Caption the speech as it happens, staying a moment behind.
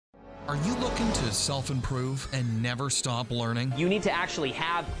Are you looking to self-improve and never stop learning? You need to actually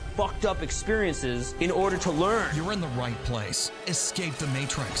have fucked up experiences in order to learn. You're in the right place. Escape the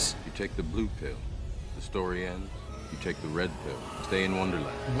Matrix. You take the blue pill, the story ends. You take the red pill, stay in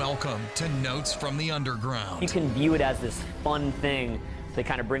Wonderland. Welcome to Notes from the Underground. You can view it as this fun thing that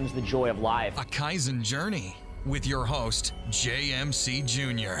kind of brings the joy of life. A Kaizen journey with your host, JMC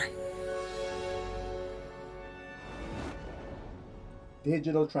Jr.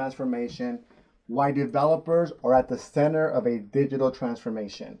 Digital transformation, why developers are at the center of a digital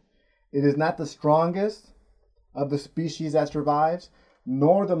transformation. It is not the strongest of the species that survives,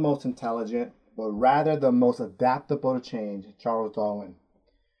 nor the most intelligent, but rather the most adaptable to change, Charles Darwin.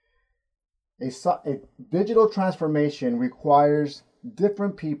 A digital transformation requires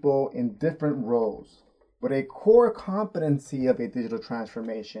different people in different roles, but a core competency of a digital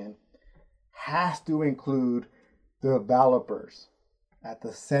transformation has to include developers at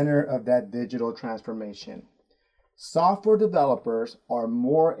the center of that digital transformation. Software developers are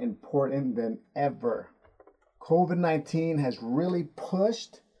more important than ever. COVID-19 has really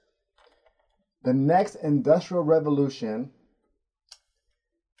pushed the next industrial revolution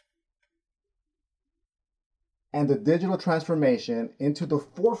and the digital transformation into the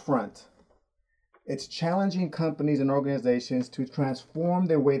forefront. It's challenging companies and organizations to transform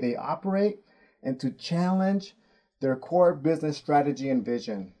the way they operate and to challenge their core business strategy and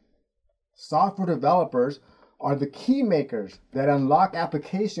vision. Software developers are the key makers that unlock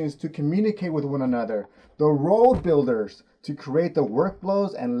applications to communicate with one another, the road builders to create the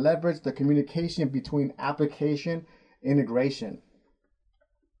workflows and leverage the communication between application integration.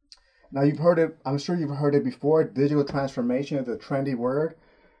 Now you've heard it, I'm sure you've heard it before, digital transformation is a trendy word,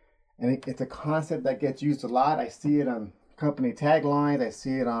 and it's a concept that gets used a lot. I see it on company taglines, I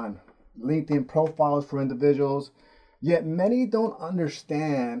see it on LinkedIn profiles for individuals. Yet many don't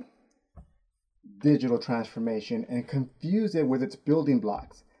understand digital transformation and confuse it with its building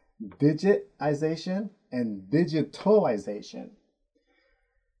blocks, digitization and digitalization.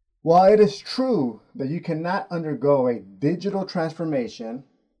 While it is true that you cannot undergo a digital transformation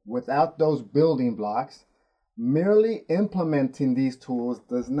without those building blocks, merely implementing these tools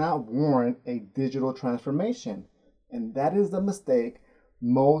does not warrant a digital transformation. And that is the mistake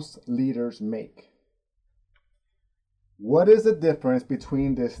most leaders make. What is the difference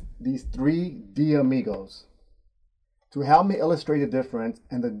between these three D amigos? To help me illustrate the difference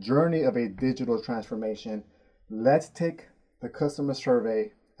and the journey of a digital transformation, let's take the customer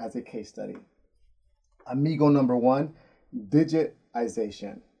survey as a case study. Amigo number one,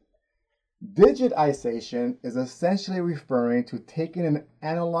 digitization. Digitization is essentially referring to taking an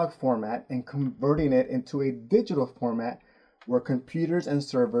analog format and converting it into a digital format where computers and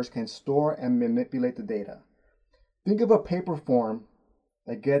servers can store and manipulate the data. Think of a paper form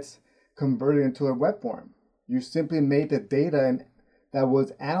that gets converted into a web form. You simply made the data that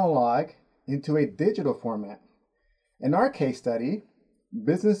was analog into a digital format. In our case study,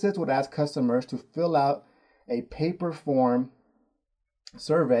 businesses would ask customers to fill out a paper form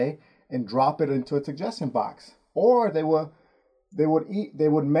survey and drop it into a suggestion box, or they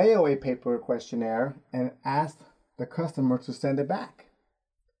would mail a paper questionnaire and ask the customer to send it back.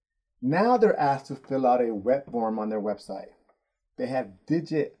 Now they're asked to fill out a web form on their website. They have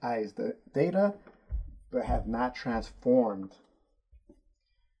digitized the data, but have not transformed.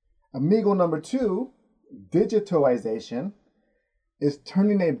 Amigo number two, digitalization, is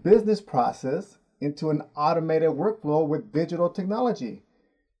turning a business process into an automated workflow with digital technology.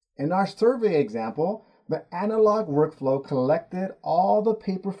 In our survey example, the analog workflow collected all the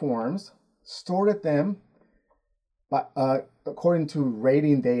paper forms, sorted them according to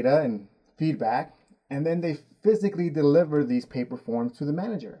rating data and feedback, and then they physically deliver these paper forms to the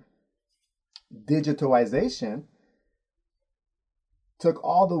manager. Digitalization took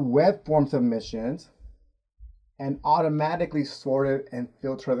all the web form submissions and automatically sorted and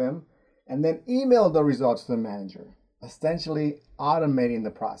filtered them, and then emailed the results to the manager, essentially automating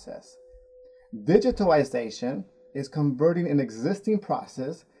the process. Digitalization is converting an existing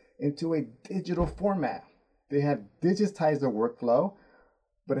process into a digital format. They have digitized the workflow,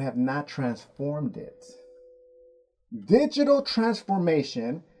 but have not transformed it. Digital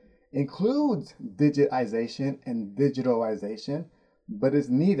transformation includes digitization and digitalization, but is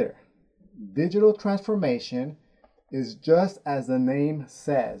neither. Digital transformation is just as the name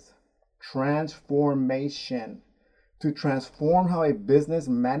says, transformation. To transform how a business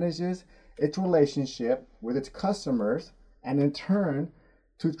manages its relationship with its customers, and in turn,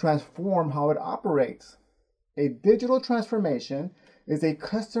 to transform how it operates. A digital transformation is a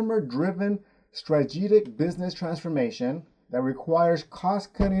customer-driven strategic business transformation that requires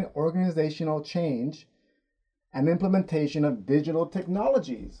cost-cutting organizational change and implementation of digital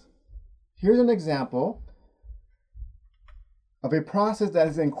technologies. Here's an example of a process that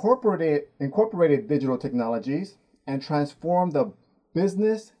has incorporated digital technologies and transformed the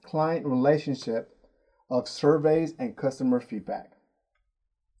business-client relationship of surveys and customer feedback.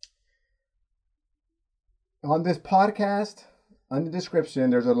 On this podcast, on the description,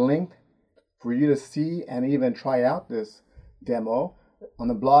 there's a link for you to see and even try out this demo. On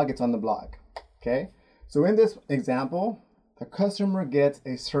the blog, it's on the blog. Okay? So in this example, the customer gets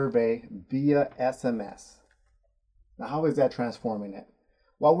a survey via SMS. Now, how is that transforming it?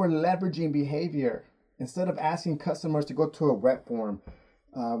 Well, we're leveraging behavior. Instead of asking customers to go to a web form,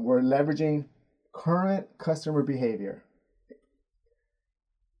 we're leveraging current customer behavior.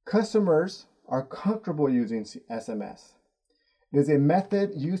 Customers are comfortable using SMS. It is a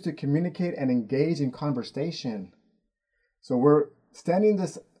method used to communicate and engage in conversation. So we're sending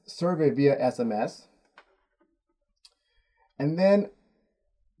this survey via SMS. And then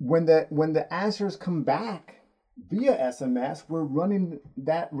when the answers come back via SMS, we're running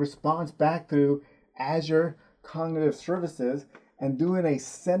that response back through Azure Cognitive Services and doing a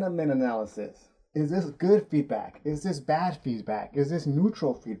sentiment analysis. Is this good feedback? Is this bad feedback? Is this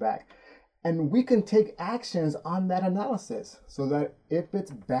neutral feedback? And we can take actions on that analysis so that if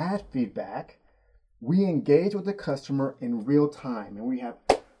it's bad feedback, we engage with the customer in real time. And we have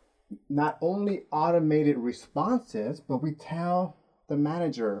not only automated responses, but we tell the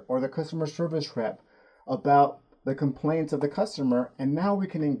manager or the customer service rep about the complaints of the customer. And now we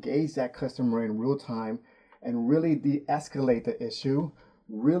can engage that customer in real time and really de-escalate the issue,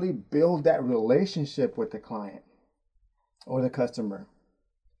 really build that relationship with the client or the customer.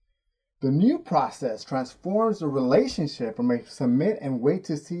 The new process transforms the relationship from a submit and wait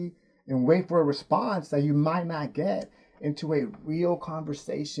for a response that you might not get into a real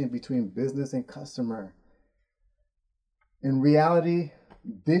conversation between business and customer. In reality,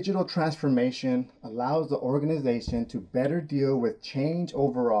 digital transformation allows the organization to better deal with change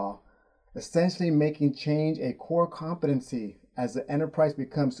overall, essentially making change a core competency as the enterprise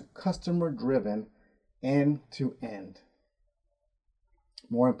becomes customer-driven end to end.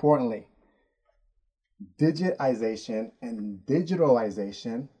 More importantly, digitization and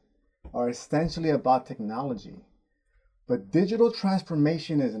digitalization are essentially about technology, but digital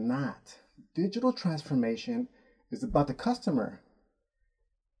transformation is not. Digital transformation is about the customer.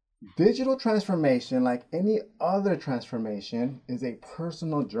 Digital transformation, like any other transformation, is a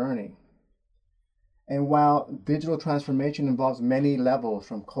personal journey. And while digital transformation involves many levels,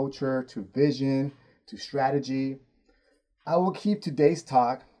 from culture to vision to strategy, I will keep today's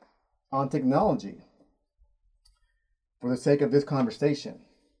talk on technology for the sake of this conversation.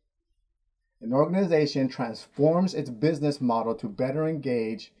 An organization transforms its business model to better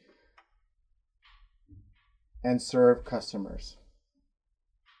engage and serve customers.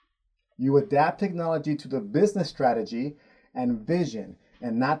 You adapt technology to the business strategy and vision,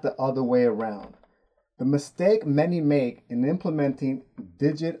 and not the other way around. The mistake many make in implementing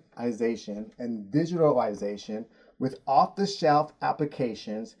digitization and digitalization with off-the-shelf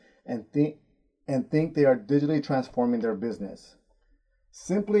applications and think they are digitally transforming their business.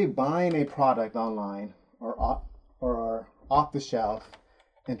 Simply buying a product online or off the shelf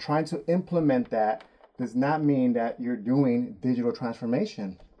and trying to implement that does not mean that you're doing digital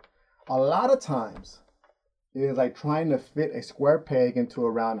transformation. A lot of times, it is like trying to fit a square peg into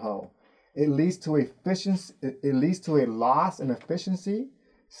a round hole. It leads to a loss in efficiency,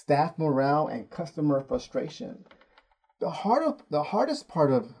 staff morale, and customer frustration. The hardest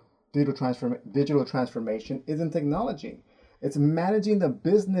part of digital transformation isn't technology. It's managing the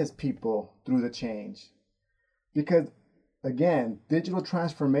business people through the change. Because again, digital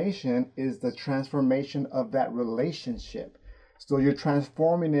transformation is the transformation of that relationship. So you're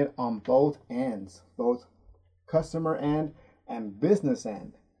transforming it on both ends, both customer end and business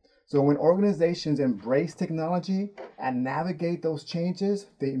end. So when organizations embrace technology and navigate those changes,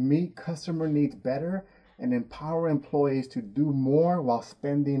 they meet customer needs better and empower employees to do more while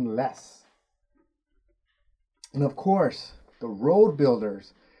spending less. And of course, the road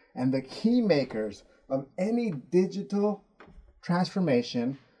builders and the key makers of any digital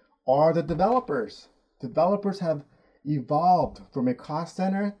transformation are the developers. Developers have evolved from a cost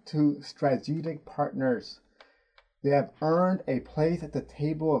center to strategic partners. They have earned a place at the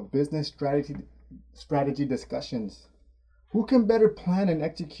table of business strategy discussions. Who can better plan and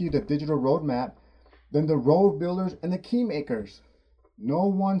execute a digital roadmap than the road builders and the key makers? No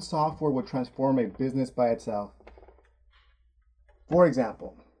one software will transform a business by itself. For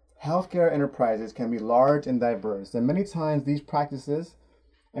example, Healthcare enterprises can be large and diverse, and many times these practices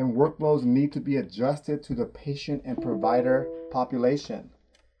and workflows need to be adjusted to the patient and provider population.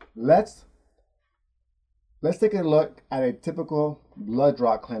 Let's take a look at a typical blood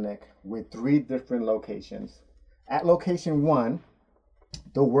draw clinic with 3 different locations. At location 1,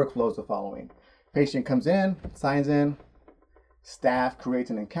 the workflow is the following. Patient comes in, signs in, staff creates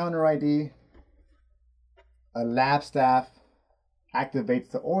an encounter ID, a lab staff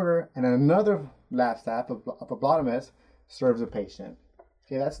activates the order, and another lab staff, a phlebotomist, serves the patient.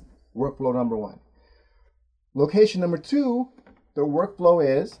 Okay, that's workflow number 1. Location number 2, the workflow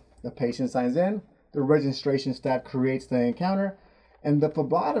is the patient signs in, the registration staff creates the encounter, and the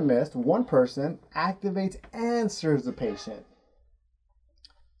phlebotomist, one person, activates and serves the patient.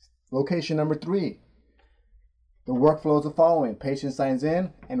 Location number 3, the workflow is the following. Patient signs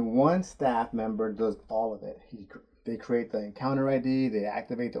in, and one staff member does all of it. They create the encounter ID, they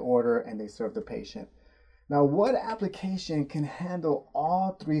activate the order, and they serve the patient. Now, what application can handle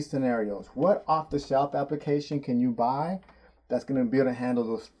all 3 scenarios? What off-the-shelf application can you buy that's going to be able to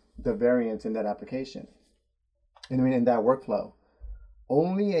handle the variants in that application? In that workflow?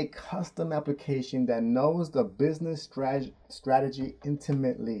 Only a custom application that knows the business strategy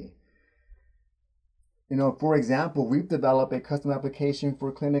intimately. For example, we've developed a custom application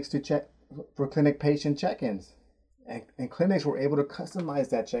for clinics for clinic patient check-ins. And clinics were able to customize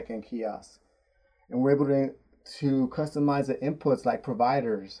that check-in kiosk. And we're able to customize the inputs like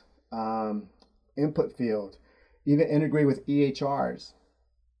providers, input field, even integrate with EHRs.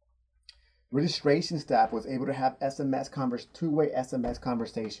 Registration staff was able to have two-way SMS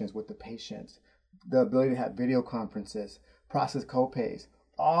conversations with the patients, the ability to have video conferences, process copays,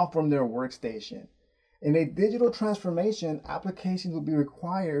 all from their workstation. In a digital transformation, applications will be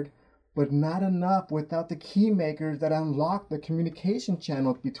required, but not enough without the key makers that unlock the communication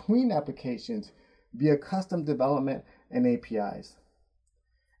channels between applications via custom development and APIs.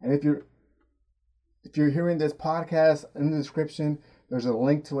 And if you're hearing this podcast, in the description, there's a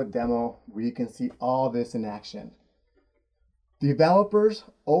link to a demo where you can see all this in action. Developers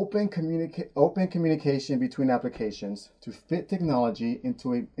open communication between applications to fit technology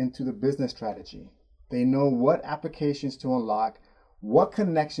into the business strategy. They know what applications to unlock, what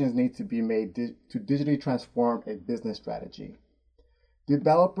connections need to be made to digitally transform a business strategy.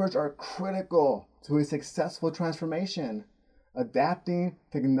 Developers are critical to a successful transformation, adapting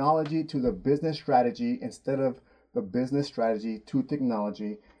technology to the business strategy instead of the business strategy to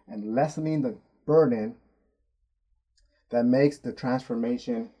technology, and lessening the burden that makes the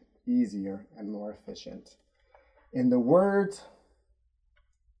transformation easier and more efficient. In the words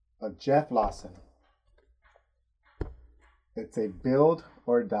of Jeff Lawson, it's a build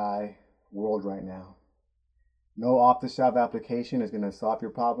or die world right now. No off-the-shelf application is going to solve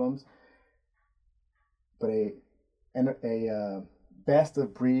your problems, but a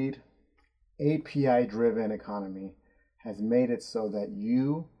best-of-breed, API-driven economy has made it so that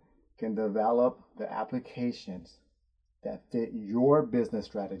you can develop the applications that fit your business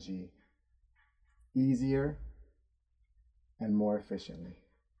strategy easier and more efficiently.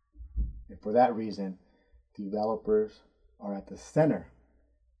 And for that reason, developers are at the center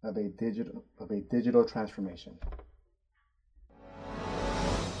of a digital transformation.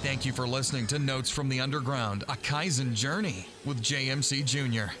 Thank you for listening to Notes from the Underground, a Kaizen journey with JMC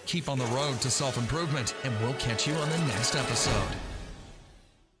Jr. Keep on the road to self-improvement, and we'll catch you on the next episode.